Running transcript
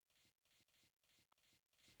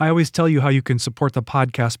I always tell you how you can support the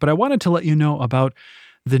podcast, but I wanted to let you know about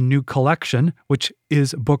the new collection, which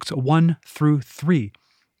is books 1 through 3,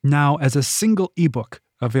 now as a single ebook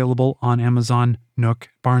available on Amazon, Nook,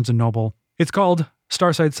 Barnes & Noble. It's called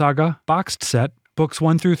Starside Saga Boxed Set, Books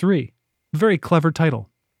 1 through 3. Very clever title.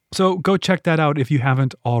 So go check that out if you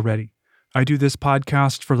haven't already. I do this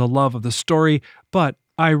podcast for the love of the story, but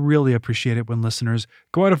I really appreciate it when listeners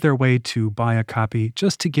go out of their way to buy a copy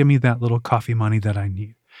just to give me that little coffee money that I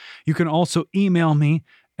need. You can also email me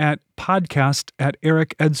at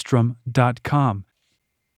podcast@ericedstrom.com.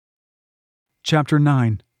 Chapter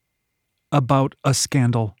 9. About a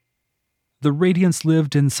Scandal. The Radiants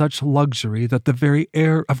lived in such luxury that the very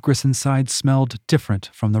air of Grissonside smelled different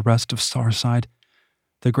from the rest of Starside.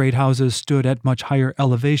 The great houses stood at much higher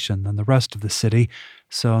elevation than the rest of the city,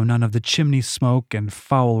 so none of the chimney smoke and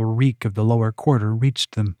foul reek of the lower quarter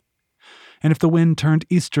reached them. And if the wind turned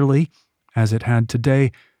easterly, as it had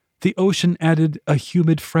today, the ocean added a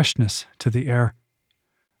humid freshness to the air.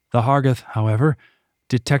 The Hargath, however,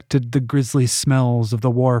 detected the grisly smells of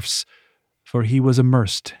the wharfs, for he was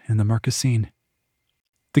immersed in the Mercassine.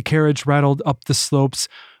 The carriage rattled up the slopes,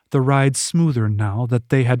 the ride smoother now that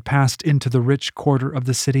they had passed into the rich quarter of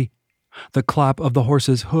the city. The clop of the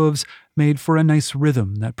horses' hooves made for a nice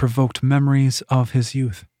rhythm that provoked memories of his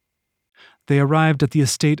youth. They arrived at the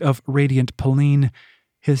estate of Radiant Pauline,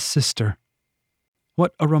 his sister.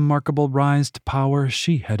 What a remarkable rise to power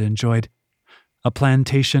she had enjoyed. A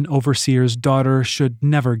plantation overseer's daughter should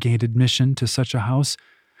never gain admission to such a house,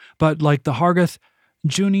 but like the Hargath,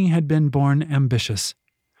 Junie had been born ambitious.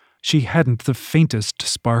 She hadn't the faintest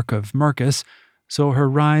spark of Mercus, so her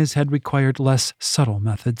rise had required less subtle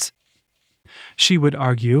methods. She had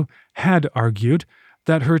argued,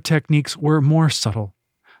 that her techniques were more subtle,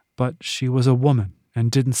 but she was a woman and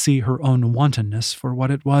didn't see her own wantonness for what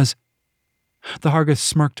it was. The Hargath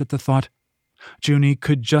smirked at the thought. Junie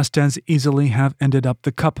could just as easily have ended up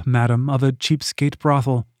the cup madam of a cheapskate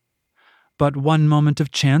brothel. But one moment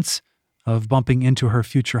of chance, of bumping into her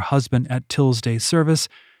future husband at Tillsday service,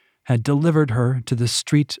 had delivered her to the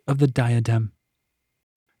street of the Diadem.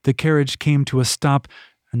 The carriage came to a stop,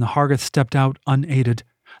 and the Hargath stepped out unaided,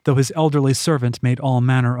 though his elderly servant made all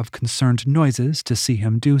manner of concerned noises to see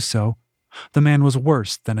him do so. The man was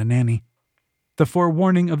worse than a nanny. The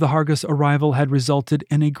forewarning of the Hargath's arrival had resulted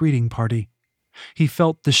in a greeting party. He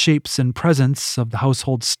felt the shapes and presence of the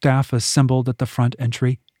household staff assembled at the front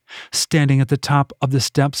entry. Standing at the top of the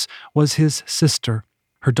steps was his sister,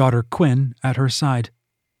 her daughter Quinn at her side.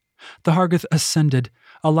 The Hargath ascended,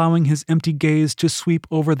 allowing his empty gaze to sweep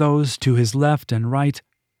over those to his left and right.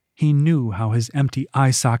 He knew how his empty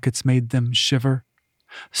eye sockets made them shiver.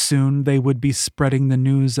 Soon they would be spreading the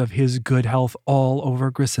news of his good health all over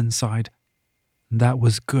Grissonside. That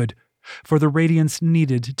was good, for the Radiants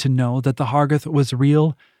needed to know that the Hargath was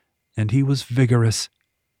real, and he was vigorous.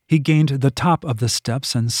 He gained the top of the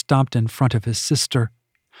steps and stopped in front of his sister.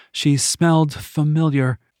 She smelled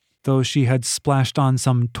familiar, though she had splashed on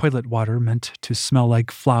some toilet water meant to smell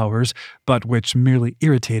like flowers, but which merely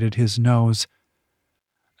irritated his nose.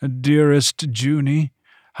 "Dearest Junie,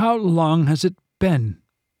 how long has it been?"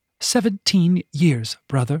 17 years,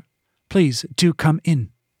 brother. Please do come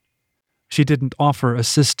in." She didn't offer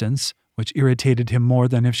assistance, which irritated him more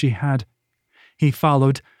than if she had. He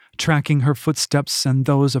followed, tracking her footsteps and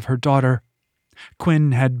those of her daughter.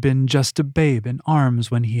 Quinn had been just a babe in arms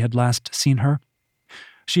when he had last seen her.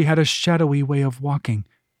 She had a shadowy way of walking,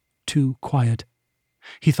 too quiet.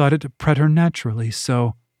 He thought it preternaturally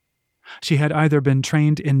so. She had either been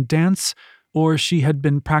trained in dance, or she had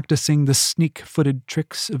been practicing the sneak-footed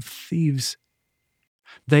tricks of thieves.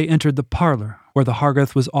 They entered the parlor, where the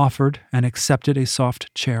Hargath was offered and accepted a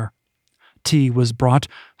soft chair. Tea was brought,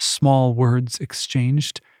 small words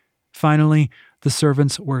exchanged. Finally, the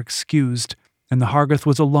servants were excused, and the Hargath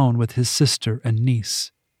was alone with his sister and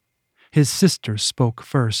niece. His sister spoke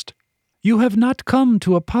first. "You have not come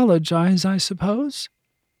to apologize, I suppose?"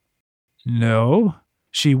 "No."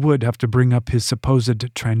 She would have to bring up his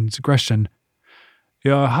supposed transgression.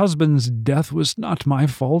 "Your husband's death was not my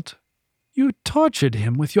fault. You tortured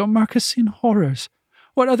him with your Mercassine horrors.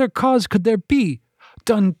 What other cause could there be?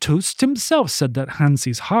 Duntust himself said that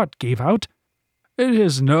Hansi's heart gave out. It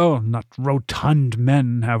is known that rotund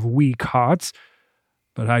men have weak hearts.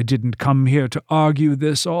 But I didn't come here to argue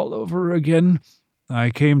this all over again. I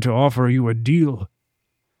came to offer you a deal."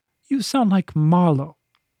 "You sound like Marlowe.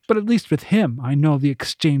 But at least with him, I know the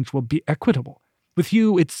exchange will be equitable. With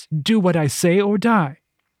you, it's do what I say or die."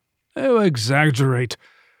 "You exaggerate.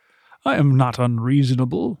 I am not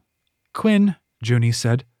unreasonable." "Quinn," Junie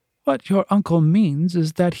said, What your uncle means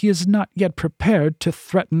is that he is not yet prepared to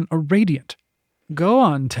threaten a radiant. Go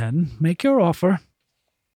on, Ten, make your offer.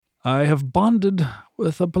 I have bonded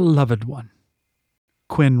with a beloved one.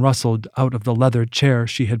 Quinn rustled out of the leather chair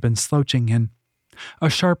she had been slouching in. A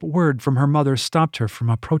sharp word from her mother stopped her from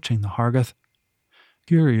approaching the Hargath.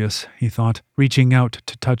 Curious, he thought, reaching out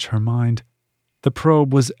to touch her mind. The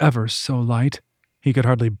probe was ever so light. He could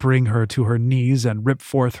hardly bring her to her knees and rip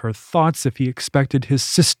forth her thoughts if he expected his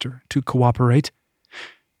sister to cooperate.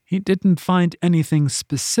 He didn't find anything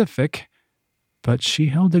specific, but she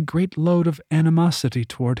held a great load of animosity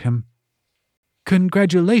toward him.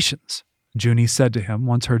 Congratulations, Junie said to him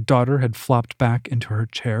once her daughter had flopped back into her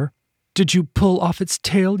chair. Did you pull off its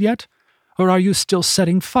tail yet? Or are you still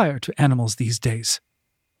setting fire to animals these days?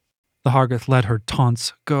 The Hargath let her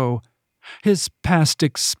taunts go. His past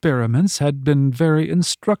experiments had been very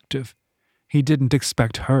instructive. He didn't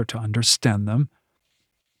expect her to understand them.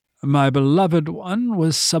 My beloved one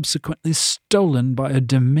was subsequently stolen by a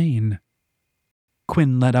domain.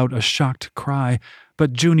 Quinn let out a shocked cry,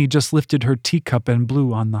 but Junie just lifted her teacup and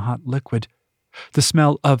blew on the hot liquid. The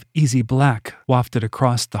smell of easy black wafted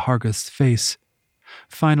across the Hargath's face.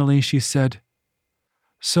 Finally she said,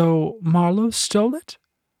 So Marlowe stole it?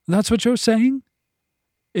 That's what you're saying?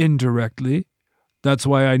 Indirectly. That's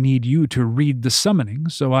why I need you to read the summoning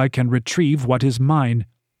so I can retrieve what is mine.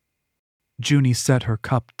 Junie set her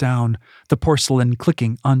cup down, the porcelain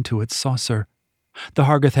clicking onto its saucer. The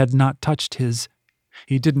Hargath had not touched his.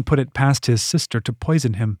 He didn't put it past his sister to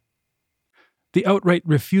poison him. The outright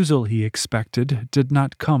refusal he expected did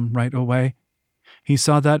not come right away. He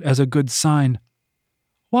saw that as a good sign.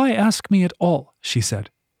 Why ask me at all, she said.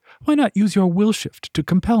 Why not use your will shift to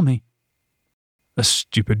compel me? A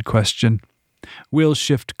stupid question. Will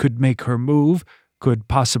shift could make her move, could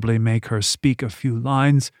possibly make her speak a few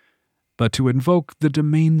lines, but to invoke the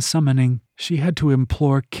domain summoning, she had to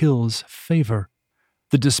implore Kill's favor.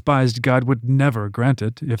 The despised god would never grant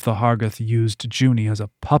it if the Hargath used Junie as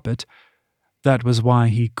a puppet. That was why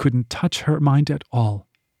he couldn't touch her mind at all.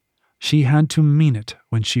 She had to mean it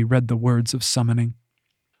when she read the words of summoning.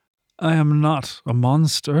 I am not a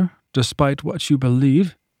monster, despite what you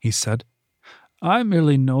believe, he said. I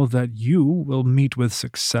merely know that you will meet with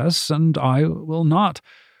success, and I will not.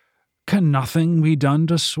 Can nothing be done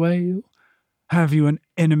to sway you? Have you an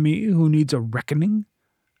enemy who needs a reckoning?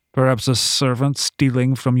 Perhaps a servant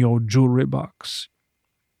stealing from your jewelry box?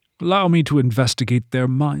 Allow me to investigate their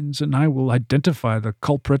minds, and I will identify the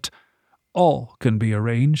culprit. All can be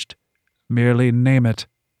arranged. Merely name it.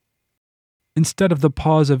 Instead of the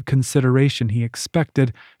pause of consideration he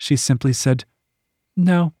expected, she simply said,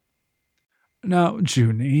 No. Now,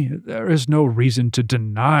 Junie, there is no reason to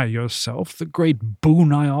deny yourself the great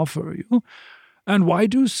boon I offer you. And why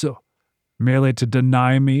do so? Merely to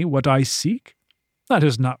deny me what I seek? That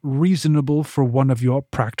is not reasonable for one of your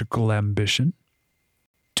practical ambition.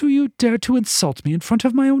 Do you dare to insult me in front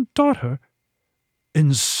of my own daughter?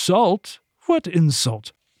 Insult? What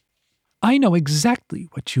insult? I know exactly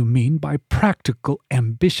what you mean by practical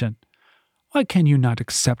ambition. Why can you not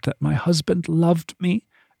accept that my husband loved me,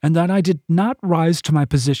 and that I did not rise to my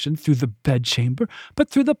position through the bedchamber, but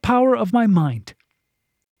through the power of my mind?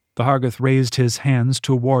 The Hargath raised his hands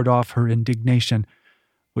to ward off her indignation,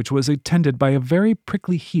 which was attended by a very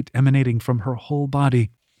prickly heat emanating from her whole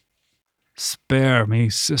body. Spare me,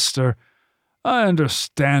 sister. I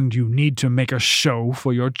understand you need to make a show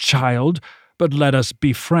for your child, but let us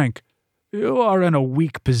be frank. You are in a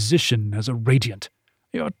weak position as a Radiant.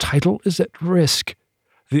 Your title is at risk.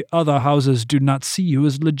 The other houses do not see you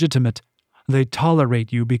as legitimate. They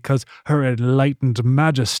tolerate you because Her Enlightened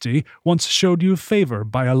Majesty once showed you favor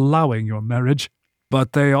by allowing your marriage.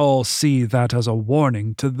 But they all see that as a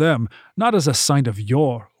warning to them, not as a sign of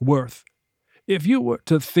your worth. If you were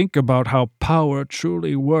to think about how power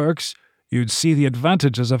truly works, you'd see the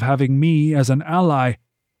advantages of having me as an ally.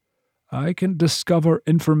 I can discover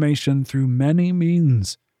information through many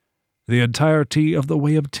means. The entirety of the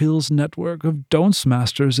Way of Till's network of Don'ts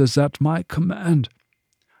Masters is at my command.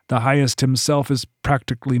 The highest himself is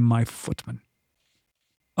practically my footman.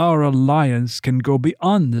 Our alliance can go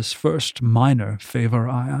beyond this first minor favor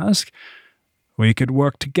I ask. We could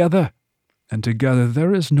work together, and together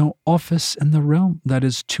there is no office in the realm that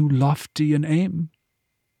is too lofty an aim.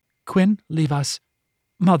 Quinn, leave us.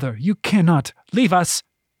 Mother, you cannot. Leave us.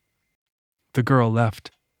 The girl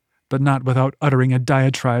left, but not without uttering a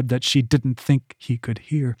diatribe that she didn't think he could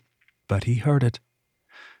hear. But he heard it.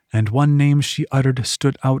 And one name she uttered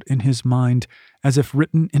stood out in his mind as if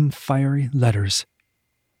written in fiery letters.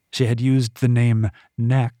 She had used the name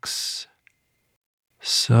Nex.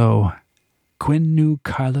 So, Quinn knew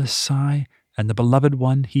Kyla Sai and the beloved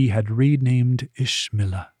one he had renamed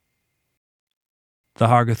Ishmilla. The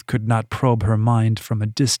Hargath could not probe her mind from a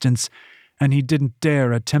distance, and he didn't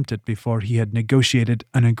dare attempt it before he had negotiated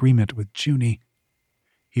an agreement with Junie.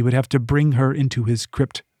 He would have to bring her into his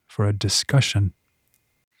crypt for a discussion.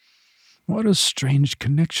 What a strange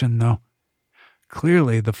connection, though.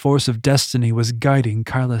 Clearly, the force of destiny was guiding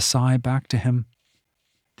Kyla Sai back to him.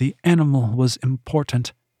 The animal was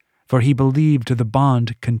important, for he believed the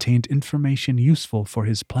bond contained information useful for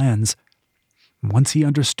his plans. Once he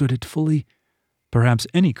understood it fully, perhaps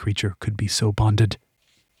any creature could be so bonded.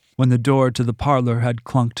 When the door to the parlor had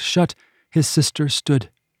clunked shut, his sister stood.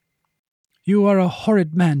 "You are a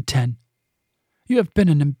horrid man, Ten. You have been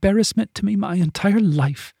an embarrassment to me my entire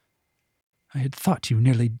life. I had thought you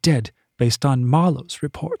nearly dead, based on Marlowe's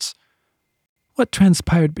reports. What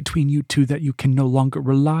transpired between you two that you can no longer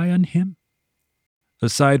rely on him?"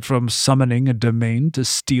 "Aside from summoning a domain to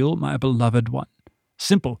steal my beloved one.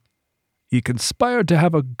 Simple. He conspired to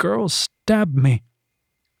have a girl stab me."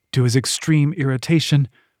 To his extreme irritation,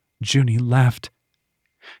 Junie laughed.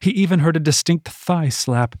 He even heard a distinct thigh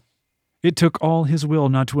slap. It took all his will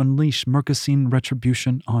not to unleash Mercosine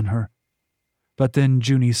retribution on her. But then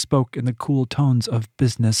Junie spoke in the cool tones of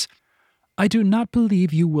business. "I do not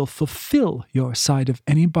believe you will fulfill your side of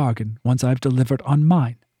any bargain once I've delivered on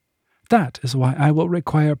mine. That is why I will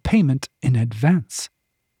require payment in advance."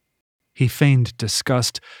 He feigned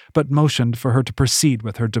disgust, but motioned for her to proceed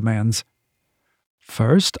with her demands.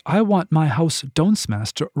 "First, I want my house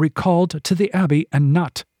Donsmaster recalled to the Abbey and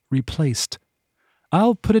not replaced.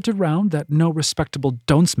 I'll put it around that no respectable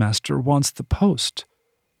Donsmaster wants the post."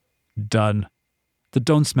 Done. The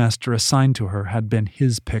Donsmaster assigned to her had been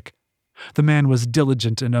his pick. The man was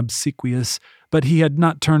diligent and obsequious, but he had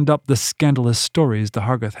not turned up the scandalous stories the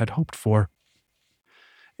Hargath had hoped for.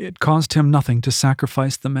 It cost him nothing to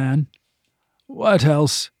sacrifice the man. "What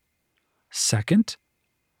else?" "Second,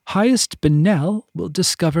 Highest Benel will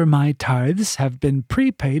discover my tithes have been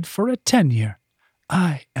prepaid for a tenure.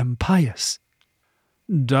 I am pious."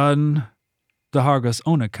 Done. The Hargath's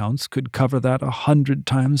own accounts could cover that 100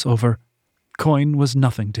 times over. Coin was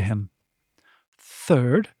nothing to him.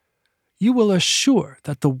 "Third, you will assure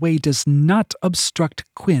that the way does not obstruct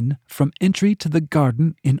Quinn from entry to the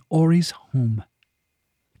garden in Ori's home."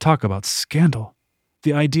 Talk about scandal.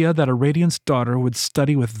 The idea that a Radiant's daughter would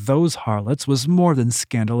study with those harlots was more than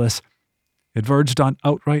scandalous. It verged on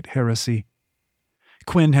outright heresy.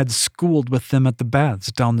 Quinn had schooled with them at the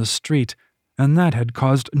baths down the street, and that had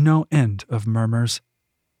caused no end of murmurs.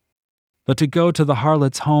 But to go to the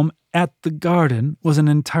harlot's home at the garden was an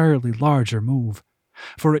entirely larger move,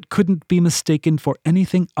 for it couldn't be mistaken for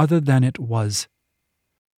anything other than it was.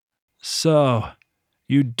 "So,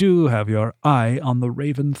 you do have your eye on the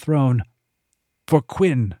Raven Throne. For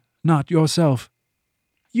Quinn, not yourself."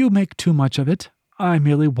 "You make too much of it. I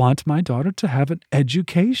merely want my daughter to have an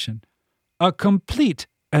education. A complete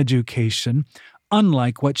education,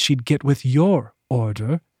 unlike what she'd get with your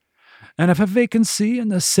order. And if a vacancy in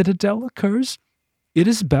the Citadel occurs, it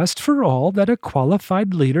is best for all that a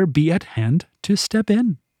qualified leader be at hand to step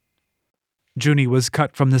in." Junie was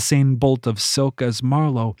cut from the same bolt of silk as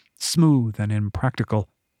Marlowe, smooth and impractical.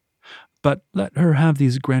 But let her have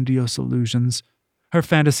these grandiose illusions. Her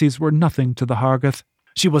fantasies were nothing to the Hargath.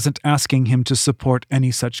 She wasn't asking him to support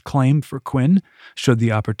any such claim for Quinn, should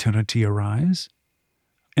the opportunity arise.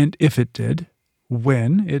 And if it did,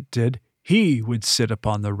 when it did, he would sit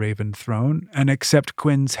upon the Raven Throne and accept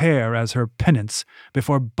Quinn's hair as her penance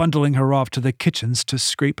before bundling her off to the kitchens to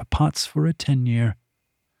scrape pots for a tenure.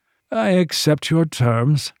 "I accept your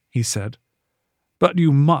terms," he said, "but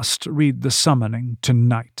you must read the summoning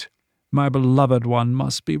tonight. My beloved one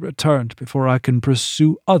must be returned before I can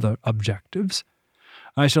pursue other objectives.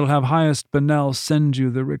 I shall have Highest Benel send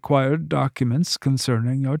you the required documents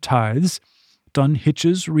concerning your tithes,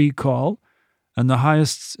 Dunhitch's recall, and the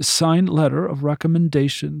Highest's signed letter of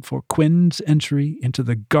recommendation for Quinn's entry into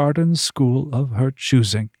the garden school of her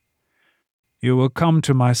choosing. You will come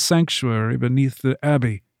to my sanctuary beneath the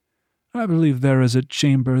abbey. I believe there is a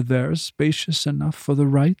chamber there spacious enough for the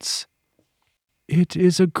rites." "It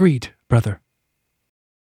is agreed, brother."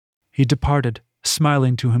 He departed,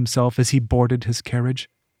 smiling to himself as he boarded his carriage.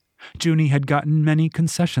 Junie had gotten many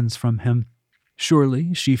concessions from him.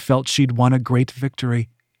 Surely she felt she'd won a great victory.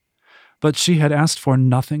 But she had asked for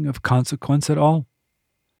nothing of consequence at all.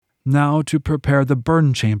 Now to prepare the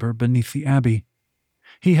burn chamber beneath the abbey.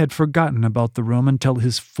 He had forgotten about the room until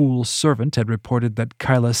his fool servant had reported that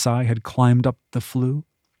Kyla Sai had climbed up the flue.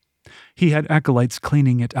 He had acolytes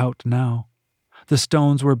cleaning it out now. The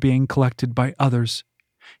stones were being collected by others.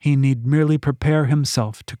 He need merely prepare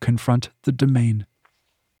himself to confront the domain.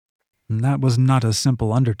 And that was not a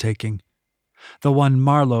simple undertaking. The one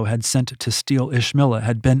Marlowe had sent to steal Ishmilla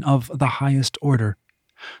had been of the highest order.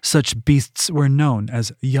 Such beasts were known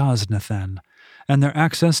as Yaznathan, and their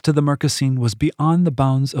access to the Mercasine was beyond the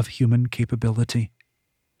bounds of human capability.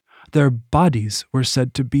 Their bodies were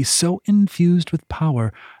said to be so infused with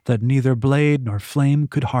power that neither blade nor flame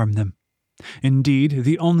could harm them. Indeed,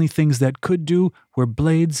 the only things that could do were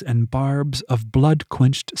blades and barbs of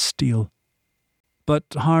blood-quenched steel. But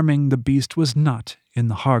harming the beast was not in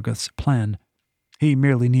the Hargoth's plan. He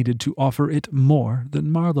merely needed to offer it more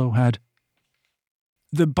than Marlowe had.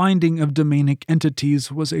 The binding of demonic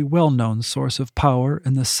entities was a well-known source of power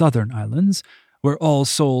in the southern islands, where all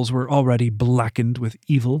souls were already blackened with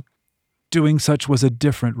evil. Doing such was a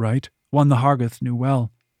different rite, one the Hargoth knew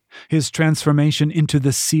well. His transformation into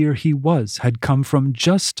the seer he was had come from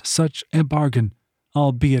just such a bargain,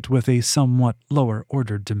 albeit with a somewhat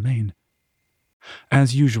lower-ordered domain.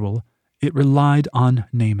 As usual, it relied on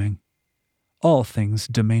naming. All things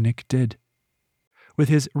demonic did. With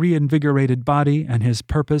his reinvigorated body and his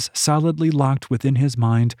purpose solidly locked within his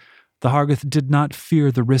mind, the Hargoth did not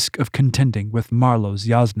fear the risk of contending with Marlowe's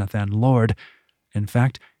Yaznathan lord. In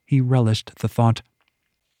fact, he relished the thought.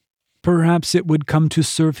 Perhaps it would come to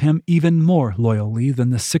serve him even more loyally than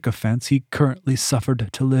the sycophants he currently suffered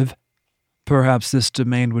to live. Perhaps this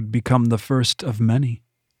domain would become the first of many.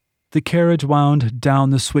 The carriage wound down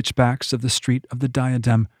the switchbacks of the Street of the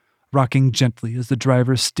Diadem, rocking gently as the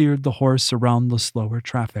driver steered the horse around the slower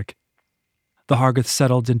traffic. The Hargoth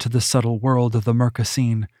settled into the subtle world of the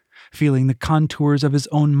Mercasine, feeling the contours of his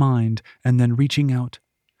own mind and then reaching out.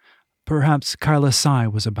 Perhaps Kyla Sai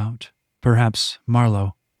was about, perhaps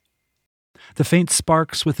Marlowe. The faint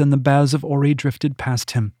sparks within the baths of Ori drifted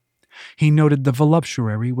past him. He noted the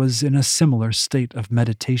voluptuary was in a similar state of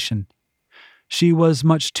meditation. She was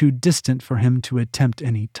much too distant for him to attempt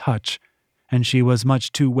any touch, and she was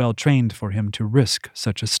much too well trained for him to risk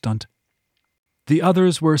such a stunt. The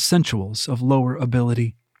others were sensuals of lower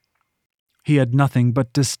ability. He had nothing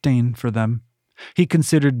but disdain for them. He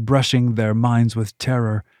considered brushing their minds with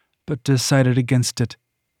terror, but decided against it.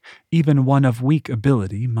 Even one of weak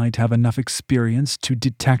ability might have enough experience to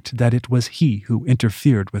detect that it was he who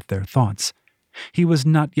interfered with their thoughts. He was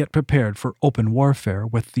not yet prepared for open warfare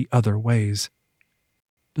with the other ways.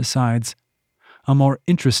 Besides, a more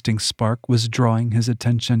interesting spark was drawing his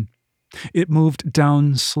attention. It moved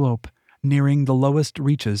down slope, nearing the lowest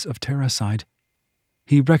reaches of Starside.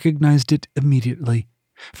 He recognized it immediately,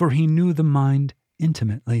 for he knew the mind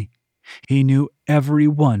intimately. He knew every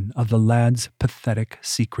one of the lad's pathetic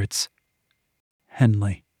secrets.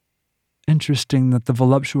 Henley. Interesting that the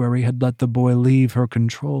voluptuary had let the boy leave her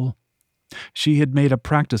control. She had made a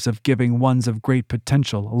practice of giving ones of great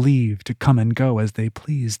potential leave to come and go as they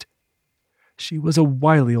pleased. She was a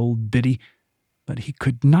wily old biddy, but he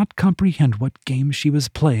could not comprehend what game she was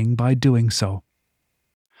playing by doing so.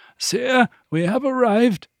 "Sir, we have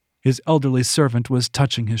arrived." His elderly servant was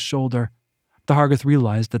touching his shoulder. The Hargoth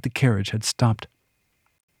realized that the carriage had stopped.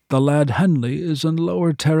 "The lad Henley is on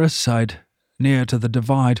Lower Starside, near to the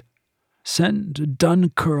divide. Send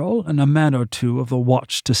Dun Curl and a man or two of the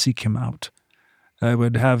watch to seek him out. I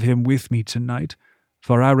would have him with me tonight,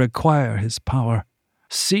 for I require his power.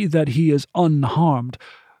 See that he is unharmed,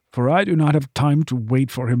 for I do not have time to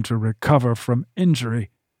wait for him to recover from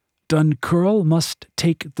injury. Dun Curl must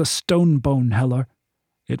take the Stonebone Heller.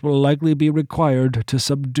 It will likely be required to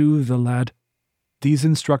subdue the lad." These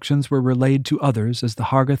instructions were relayed to others as the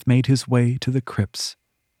Hargoth made his way to the crypts.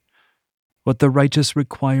 What the righteous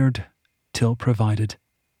required, Till provided.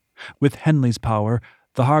 With Henley's power,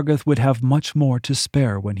 the Hargoth would have much more to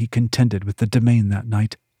spare when he contended with the domain that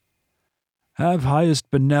night. "Have Highest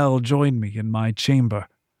Benel join me in my chamber.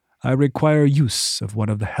 I require use of one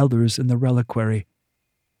of the Hellers in the reliquary."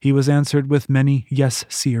 He was answered with many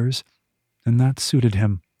yes-seers, and that suited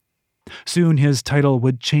him. Soon his title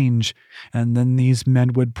would change, and then these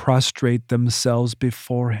men would prostrate themselves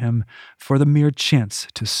before him for the mere chance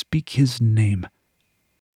to speak his name.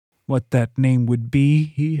 What that name would be,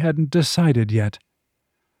 he hadn't decided yet,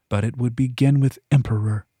 but it would begin with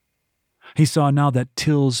Emperor. He saw now that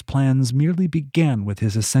Till's plans merely began with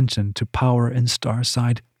his ascension to power in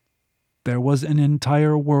Starside. There was an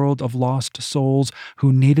entire world of lost souls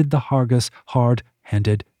who needed the Hargoth's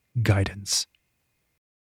hard-handed guidance.